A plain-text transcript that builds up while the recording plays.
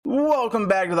Welcome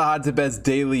back to the Hot Tip Bets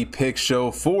Daily Pick Show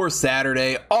for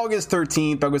Saturday, August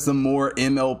 13th. Back with some more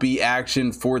MLB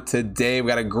action for today. We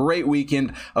got a great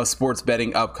weekend of sports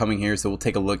betting upcoming here, so we'll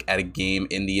take a look at a game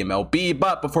in the MLB.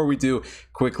 But before we do,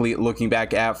 quickly looking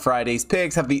back at Friday's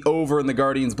picks, have the over in the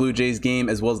Guardians Blue Jays game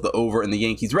as well as the over in the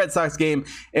Yankees Red Sox game.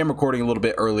 I'm recording a little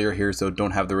bit earlier here, so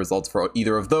don't have the results for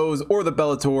either of those or the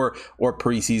Bellator or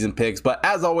preseason picks. But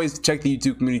as always, check the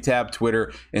YouTube community tab,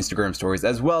 Twitter, Instagram stories,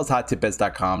 as well as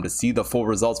hottipbets.com to see the full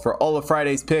results for all of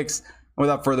Friday's picks.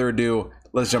 Without further ado,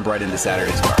 let's jump right into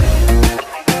Saturday's card.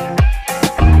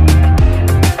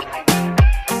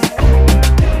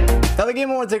 Now, the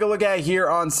game I want to take a look at here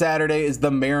on Saturday is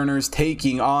the Mariners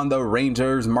taking on the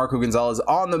Rangers. Marco Gonzalez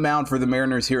on the mound for the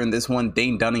Mariners here in this one.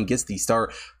 Dane Dunning gets the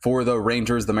start for the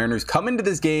Rangers. The Mariners come into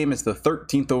this game as the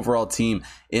 13th overall team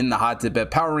in the Hot Tip Bet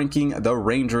Power Ranking. The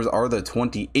Rangers are the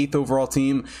 28th overall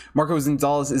team. Marco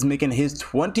Gonzalez is making his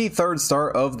 23rd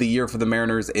start of the year for the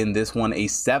Mariners in this one, a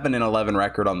 7-11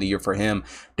 record on the year for him.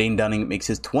 Dane Dunning makes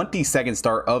his 22nd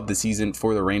start of the season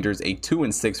for the Rangers, a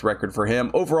 2-6 record for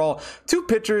him. Overall, two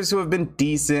pitchers who have been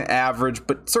decent average,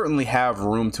 but certainly have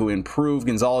room to improve.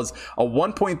 Gonzalez, a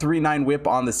 1.39 whip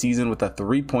on the season with a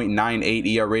 3.98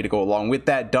 ERA to go along with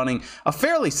that. Dunning, a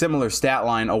fairly similar stat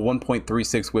line, a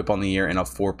 1.36 whip on the year and a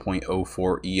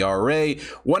 4.04 ERA.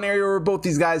 One area where both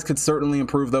these guys could certainly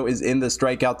improve, though, is in the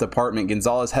strikeout department.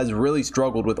 Gonzalez has really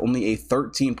struggled with only a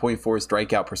 13.4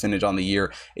 strikeout percentage on the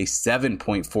year, a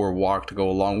 7.4 walk to go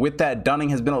along with that. Dunning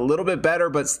has been a little bit better,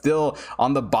 but still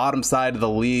on the bottom side of the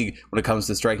league when it comes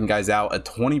to striking guys out, a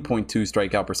 20.2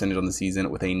 strikeout percentage on the season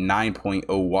with a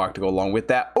 9.0 walk to go along with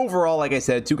that. Overall, like I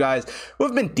said, two guys who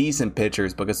have been decent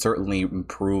pitchers but could certainly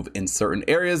improve in certain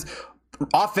areas.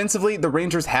 Offensively, the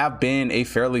Rangers have been a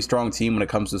fairly strong team when it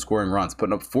comes to scoring runs,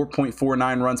 putting up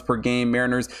 4.49 runs per game.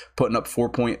 Mariners putting up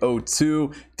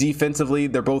 4.02. Defensively,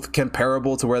 they're both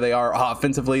comparable to where they are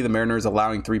offensively. The Mariners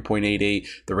allowing 3.88.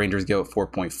 The Rangers go at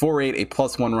 4.48, a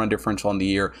 +1 run differential on the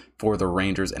year for the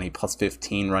Rangers and a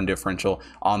 +15 run differential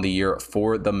on the year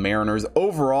for the Mariners.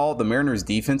 Overall, the Mariners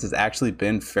defense has actually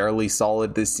been fairly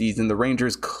solid this season. The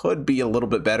Rangers could be a little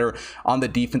bit better on the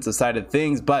defensive side of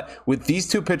things, but with these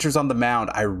two pitchers on the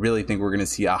mound, I really think we're going to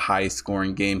see a high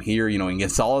scoring game here. You know, in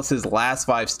Gonzalez's last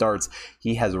 5 starts,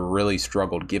 he has really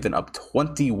struggled, giving up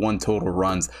 21 total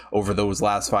runs over those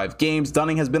last 5 games.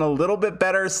 Dunning has been a little bit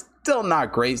better, still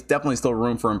not great, definitely still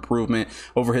room for improvement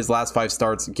over his last 5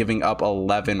 starts, giving up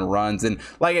 11 runs. And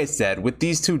like I said, with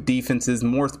these two defenses,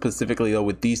 more specifically though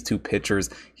with these two pitchers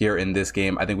here in this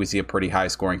game, I think we see a pretty high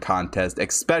scoring contest,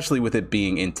 especially with it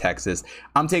being in Texas.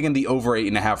 I'm taking the over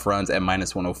 8.5 runs at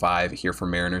 -105 here for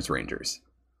Mariners Rangers.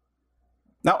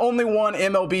 Now, only one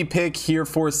MLB pick here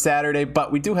for Saturday,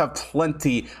 but we do have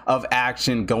plenty of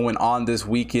action going on this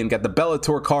weekend. Got the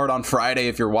Bellator card on Friday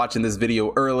if you're watching this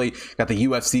video early. Got the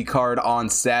UFC card on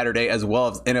Saturday, as well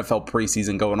as NFL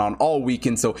preseason going on all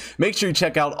weekend. So make sure you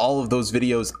check out all of those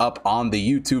videos up on the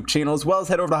YouTube channel, as well as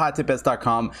head over to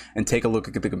hottipbets.com and take a look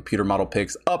at the computer model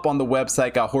picks up on the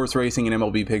website. Got horse racing and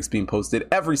MLB picks being posted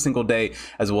every single day,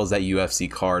 as well as that UFC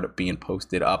card being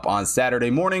posted up on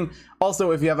Saturday morning.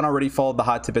 Also, if you haven't already followed the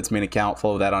Hot Tip Bets main account,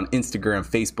 follow that on Instagram,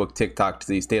 Facebook, TikTok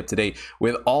to stay up to date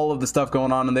with all of the stuff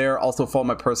going on in there. Also, follow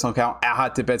my personal account at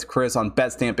Hot Tip Bets Chris on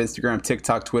BetStamp, Instagram,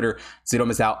 TikTok, Twitter, so you don't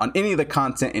miss out on any of the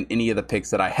content and any of the picks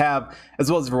that I have.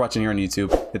 As well as if you're watching here on YouTube,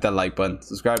 hit that like button,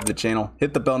 subscribe to the channel,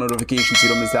 hit the bell notification so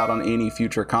you don't miss out on any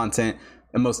future content.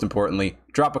 And most importantly,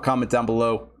 drop a comment down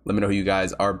below. Let me know who you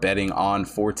guys are betting on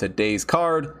for today's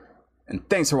card. And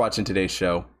thanks for watching today's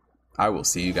show. I will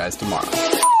see you guys tomorrow.